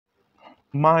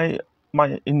My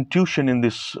intuition in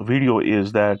this video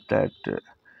is that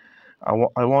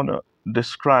I want to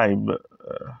describe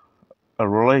a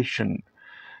relation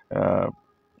uh,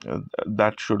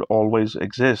 that should always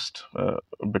exist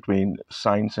between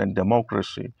science and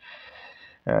democracy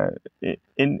uh,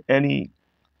 in any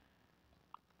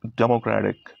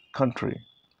democratic country.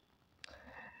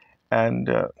 And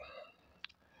uh,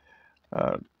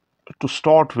 to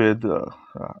start with,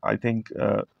 I think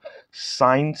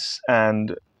science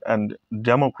and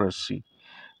democracy,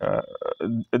 uh,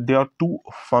 they are two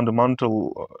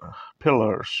fundamental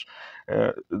pillars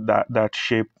that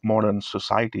shape modern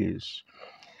societies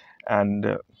and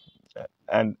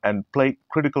play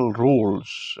critical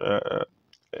roles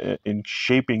in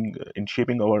shaping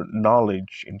our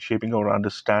knowledge, in shaping our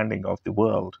understanding of the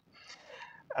world,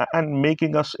 and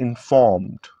making us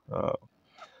informed uh,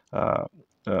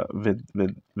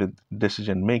 with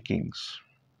decision makings.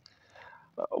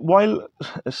 While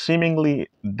seemingly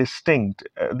distinct,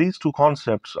 these two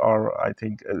concepts are, I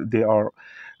think, they are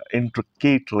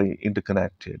intricately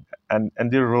interconnected, and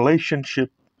their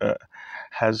relationship uh,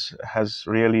 has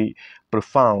really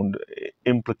profound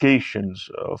implications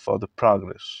for the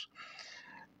progress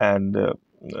and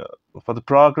for the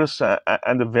progress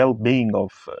and the well-being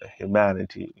of uh,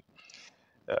 humanity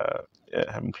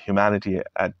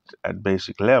at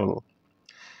basic level.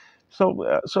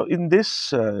 So in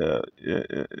this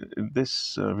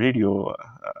video,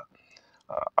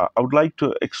 I would like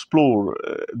to explore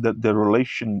the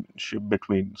relationship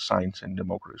between science and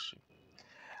democracy,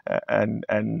 and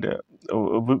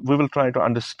we will try to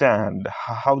understand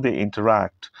how they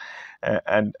interact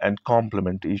and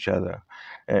complement each other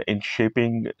in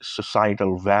shaping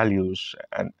societal values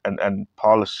and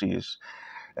policies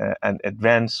and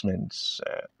advancements,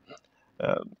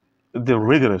 uh, the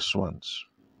rigorous ones.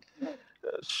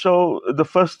 So the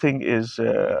first thing is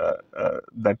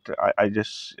that I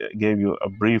just gave you a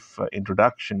brief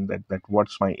introduction that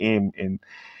what's my aim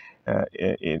uh,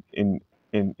 in, in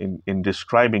in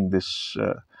describing this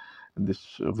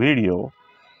video.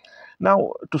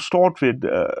 Now, to start with,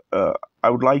 I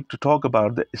would like to talk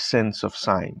about the essence of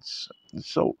science.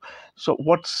 So, so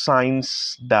what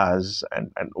science does,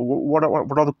 and what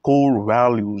are the core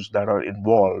values that are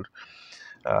involved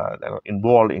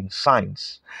in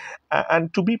science?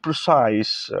 And to be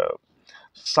precise,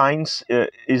 science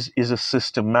is a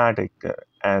systematic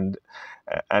and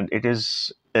it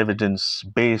is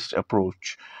evidence-based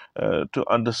approach to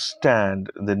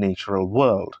understand the natural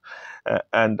world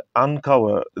and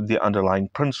uncover the underlying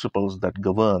principles that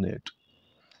govern it.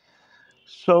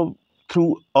 So,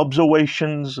 through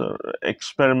observations,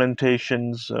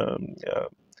 experimentations,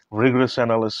 rigorous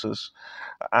analysis,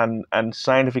 and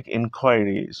scientific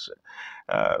inquiries,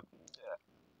 uh,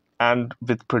 and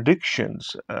with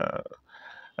predictions, uh,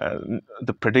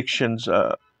 the predictions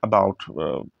about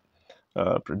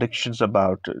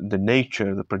the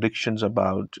nature, the predictions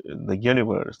about the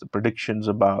universe, the predictions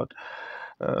um,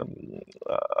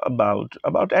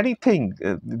 about anything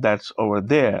that's over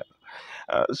there.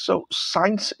 So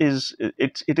science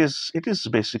it is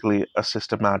basically a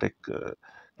systematic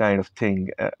kind of thing.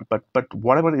 But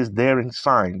whatever is there in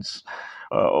science,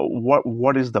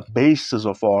 what is the basis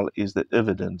of all is the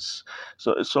evidence.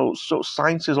 So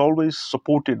science is always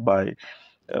supported by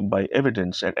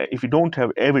evidence, and if you don't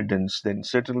have evidence, then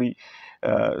certainly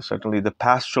the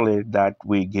postulate that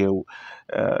we give,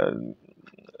 uh,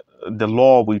 the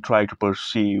law we try to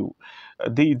perceive,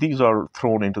 these are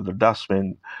thrown into the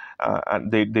dustbin,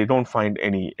 and they don't find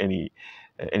any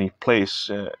place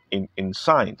in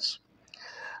science.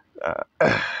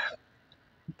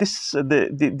 This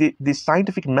the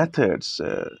scientific methods,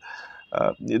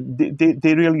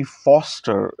 they really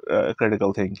foster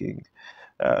critical thinking,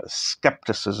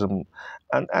 skepticism,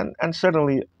 and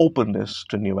certainly openness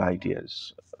to new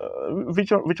ideas,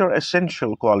 which are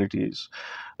essential qualities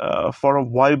for a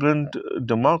vibrant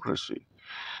democracy.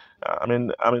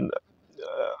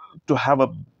 To have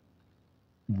a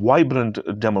vibrant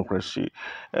democracy,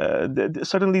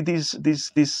 certainly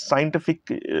these scientific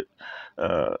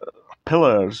uh,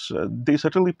 pillars, they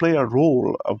certainly play a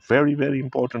role, a very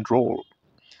important role.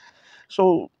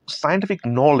 So scientific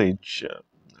knowledge,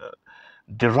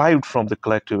 derived from the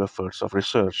collective efforts of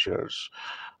researchers,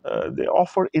 they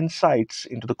offer insights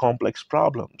into the complex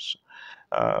problems,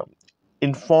 uh,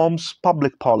 informs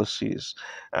public policies,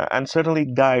 and certainly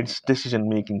guides decision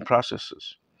making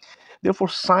processes. Therefore,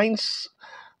 science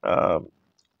uh,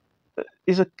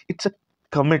 it's a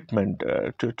commitment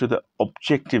to the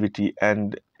objectivity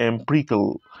and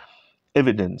empirical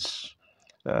evidence,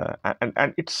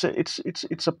 and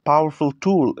it's a powerful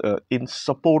tool in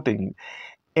supporting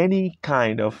any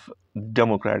kind of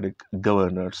democratic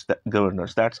governors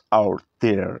that's out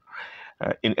there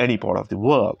in any part of the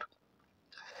world.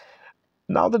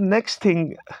 Now, the next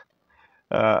thing,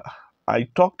 uh, I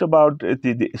talked about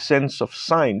the essence of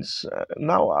science.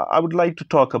 Now, I would like to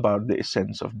talk about the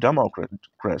essence of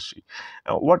democracy.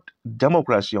 What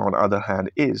democracy, on the other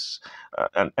hand, is.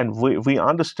 And we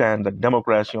understand that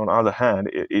democracy, on the other hand,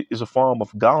 is a form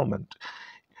of government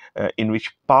in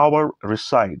which power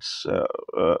resides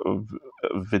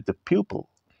with the people,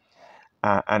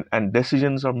 and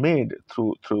decisions are made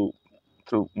through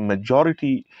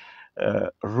majority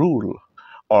rule,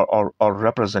 or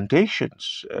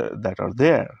representations that are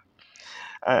there.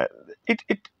 Uh,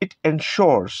 it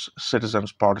ensures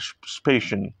citizens'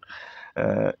 participation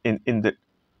in the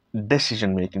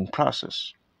decision making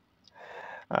process,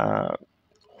 uh,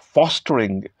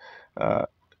 fostering uh,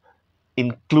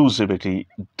 inclusivity,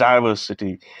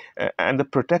 diversity, and the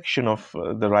protection of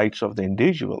the rights of the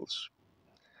individuals.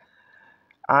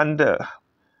 And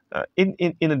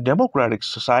in a democratic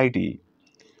society,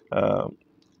 uh,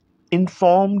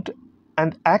 informed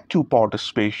and active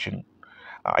participation,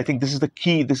 I think this is the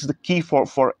key. This is the key for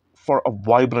a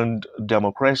vibrant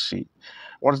democracy.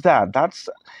 What is that? That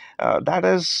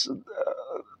is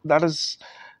that is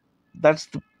that's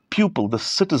the pupil, the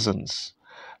citizens.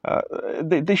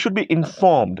 They should be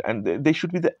informed, and they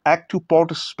should be the active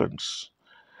participants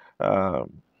uh,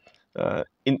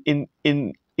 in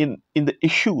the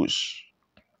issues,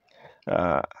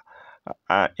 uh,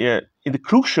 yeah, in the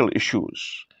crucial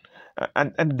issues,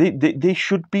 and they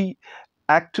should be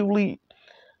actively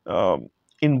um,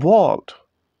 involved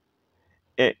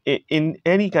in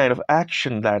any kind of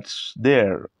action that's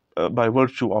there by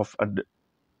virtue of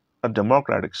a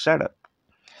democratic setup.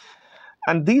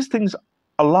 And these things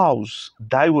allows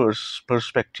diverse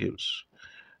perspectives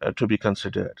to be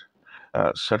considered.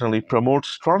 Certainly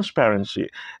promotes transparency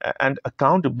and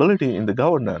accountability in the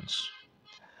governance,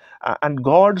 and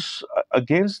guards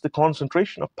against the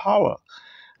concentration of power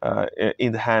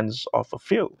in the hands of a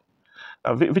few,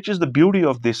 which is the beauty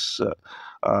of this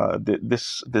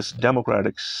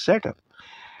democratic setup.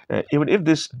 Even if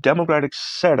this democratic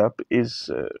setup is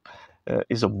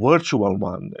a virtual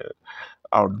one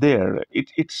out there,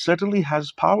 it certainly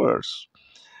has powers,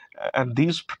 and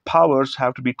these powers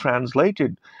have to be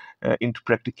translated into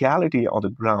practicality on the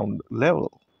ground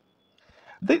level.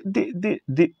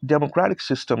 The democratic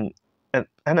system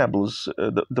enables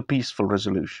the peaceful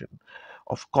resolution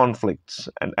of conflicts,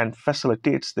 and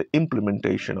facilitates the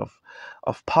implementation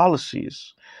of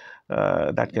policies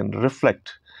that can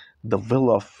reflect the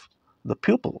will of the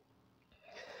people.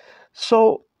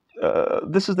 So,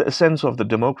 this is the essence of the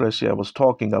democracy I was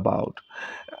talking about.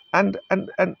 And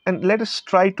let us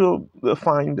try to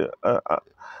find a,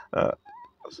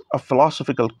 a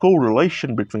philosophical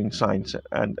correlation between science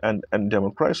and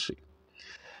democracy.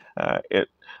 It,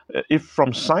 if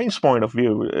from science point of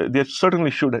view, there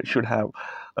certainly should have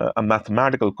a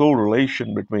mathematical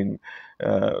correlation between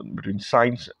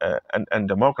science and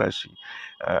democracy.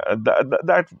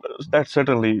 That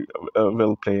certainly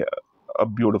will play a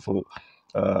beautiful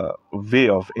way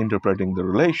of interpreting the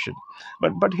relation.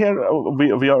 But here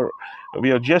we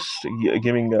are just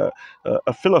giving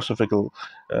a philosophical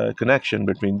connection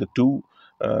between the two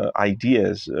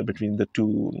ideas, between the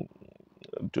two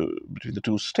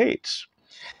states.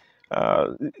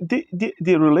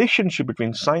 The relationship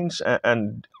between science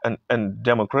and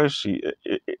democracy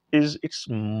is it's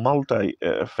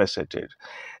multifaceted,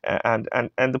 and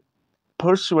the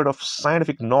pursuit of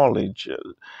scientific knowledge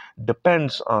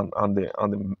depends on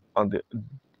the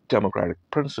democratic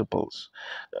principles,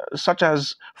 such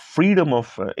as freedom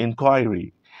of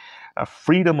inquiry,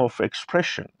 freedom of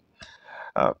expression.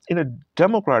 In a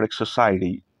democratic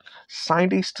society,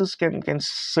 scientists can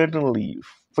certainly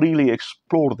freely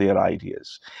explore their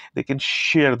ideas. They can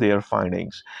share their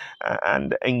findings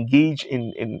and engage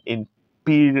in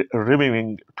peer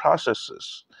reviewing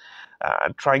processes,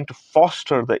 trying to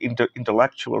foster the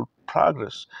intellectual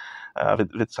progress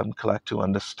with some collective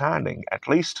understanding, at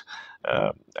least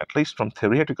from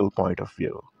theoretical point of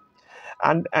view.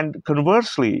 And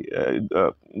conversely,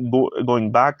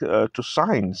 going back to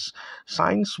science,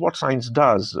 what science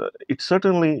does, it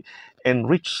certainly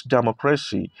enriches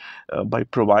democracy by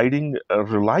providing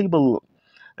reliable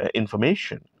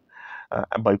information,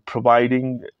 by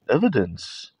providing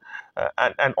evidence,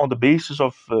 and on the basis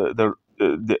of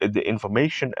the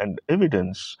information and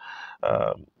evidence,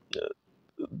 uh,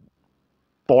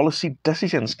 policy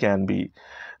decisions can be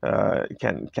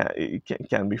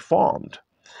formed,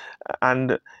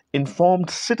 and informed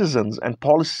citizens and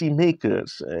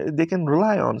policymakers, they can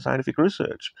rely on scientific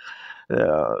research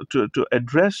to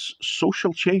address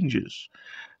social changes,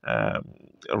 um,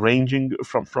 ranging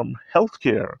from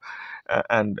healthcare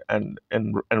and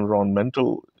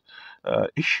environmental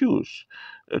issues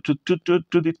to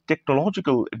the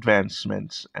technological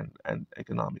advancements and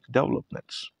economic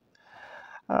developments.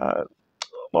 Uh,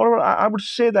 Moreover, I would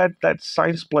say that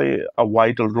science play a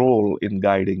vital role in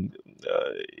guiding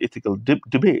ethical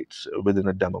debates within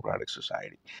a democratic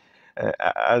society.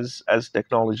 As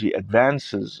technology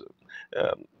advances,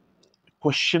 um,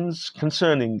 questions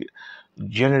concerning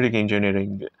genetic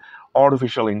engineering,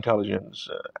 artificial intelligence,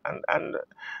 and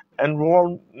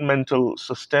environmental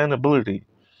sustainability,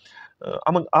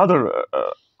 among others,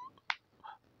 uh,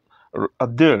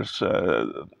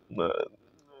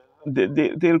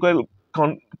 they require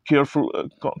careful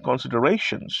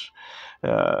considerations,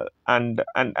 and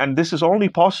this is only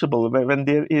possible when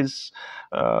there is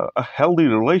a healthy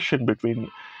relation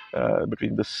between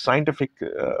the scientific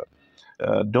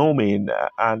domain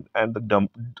and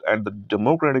the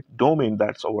democratic domain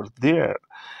that's over there,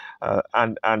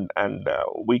 and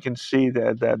we can see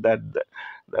that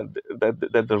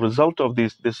the result of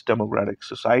this democratic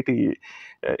society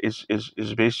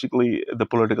is basically the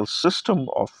political system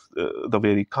of the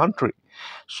very country.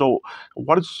 So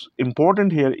what is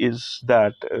important here is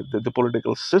that the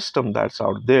political system that's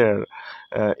out there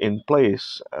in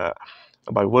place,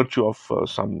 by virtue of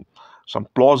some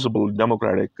plausible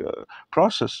democratic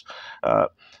process, uh,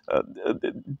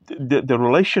 the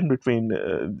relation between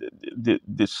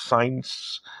the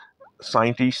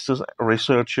scientists,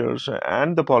 researchers,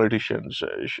 and the politicians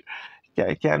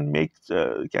can make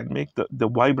the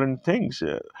vibrant things,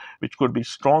 which could be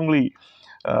strongly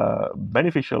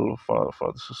beneficial for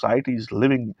the societies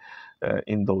living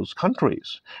in those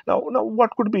countries. Now,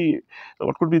 what could be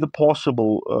the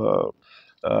possible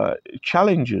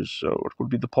challenges? What could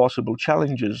be the possible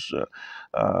challenges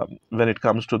when it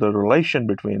comes to the relation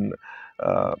between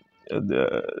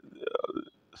the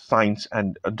science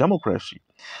and democracy?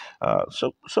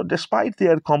 So despite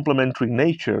their complementary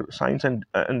nature, science and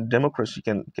democracy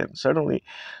can certainly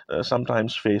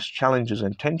sometimes face challenges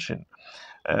and tension.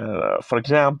 For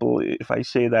example, if I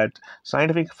say that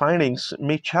scientific findings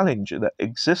may challenge the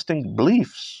existing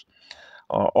beliefs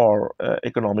or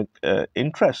economic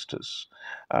interests,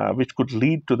 which could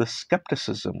lead to the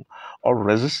skepticism or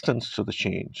resistance to the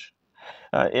change.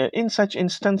 In such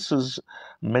instances,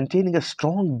 maintaining a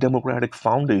strong democratic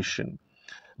foundation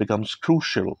becomes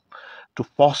crucial to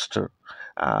foster,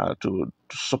 to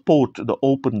support the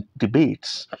open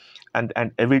debates and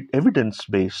evidence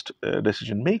based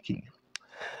decision making.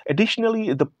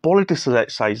 Additionally, the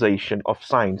politicization of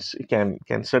science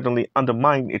can certainly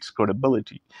undermine its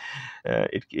credibility.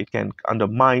 It can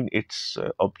undermine its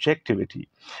objectivity.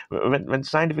 When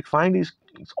scientific findings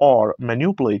are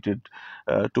manipulated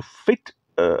to fit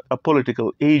a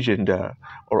political agenda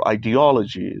or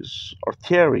ideologies or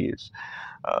theories,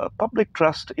 public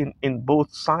trust in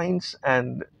both science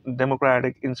and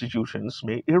democratic institutions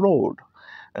may erode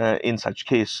in such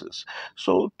cases.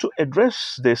 So, to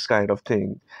address this kind of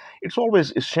thing, it's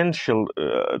always essential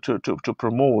to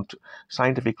promote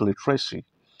scientific literacy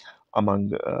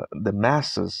among the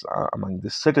masses, among the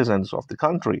citizens of the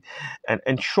country, and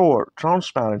ensure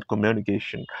transparent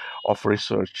communication of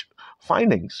research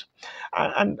findings.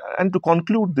 And to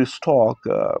conclude this talk,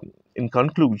 in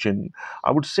conclusion,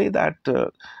 I would say that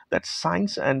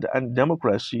science and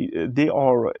democracy, they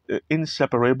are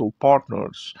inseparable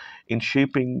partners in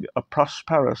shaping a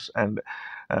prosperous and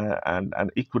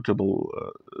equitable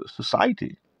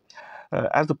society.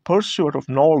 As the pursuit of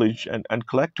knowledge and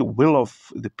collective will of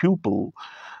the pupil,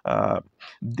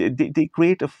 they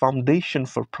create a foundation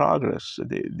for progress.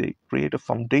 They create a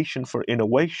foundation for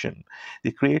innovation.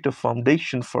 They create a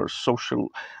foundation for social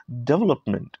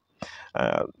development.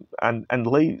 Uh, and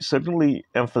lay certainly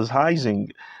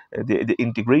emphasizing the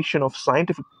integration of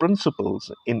scientific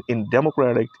principles in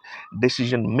democratic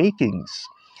decision makings,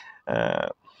 uh,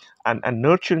 and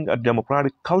nurturing a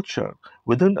democratic culture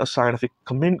within a scientific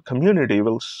community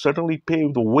will certainly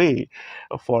pave the way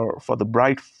for the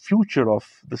bright future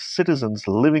of the citizens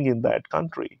living in that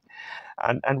country,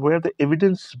 and where the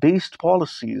evidence-based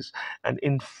policies and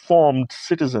informed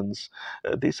citizens,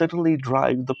 they certainly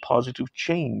drive the positive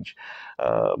change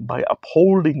by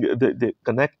upholding the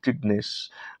connectedness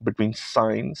between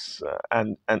science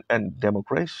and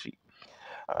democracy.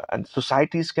 And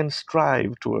societies can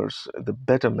strive towards the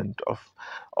betterment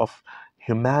of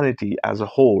humanity as a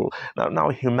whole. Now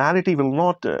humanity will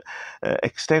not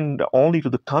extend only to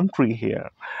the country here.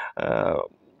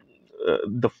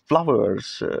 The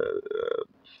flowers,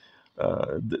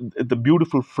 the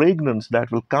beautiful fragrance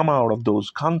that will come out of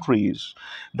those countries,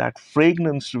 that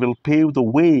fragrance will pave the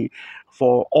way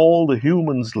for all the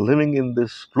humans living in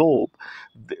this globe.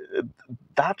 Th-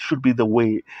 That should be the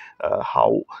way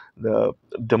how the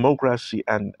democracy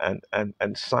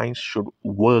and science should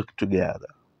work together.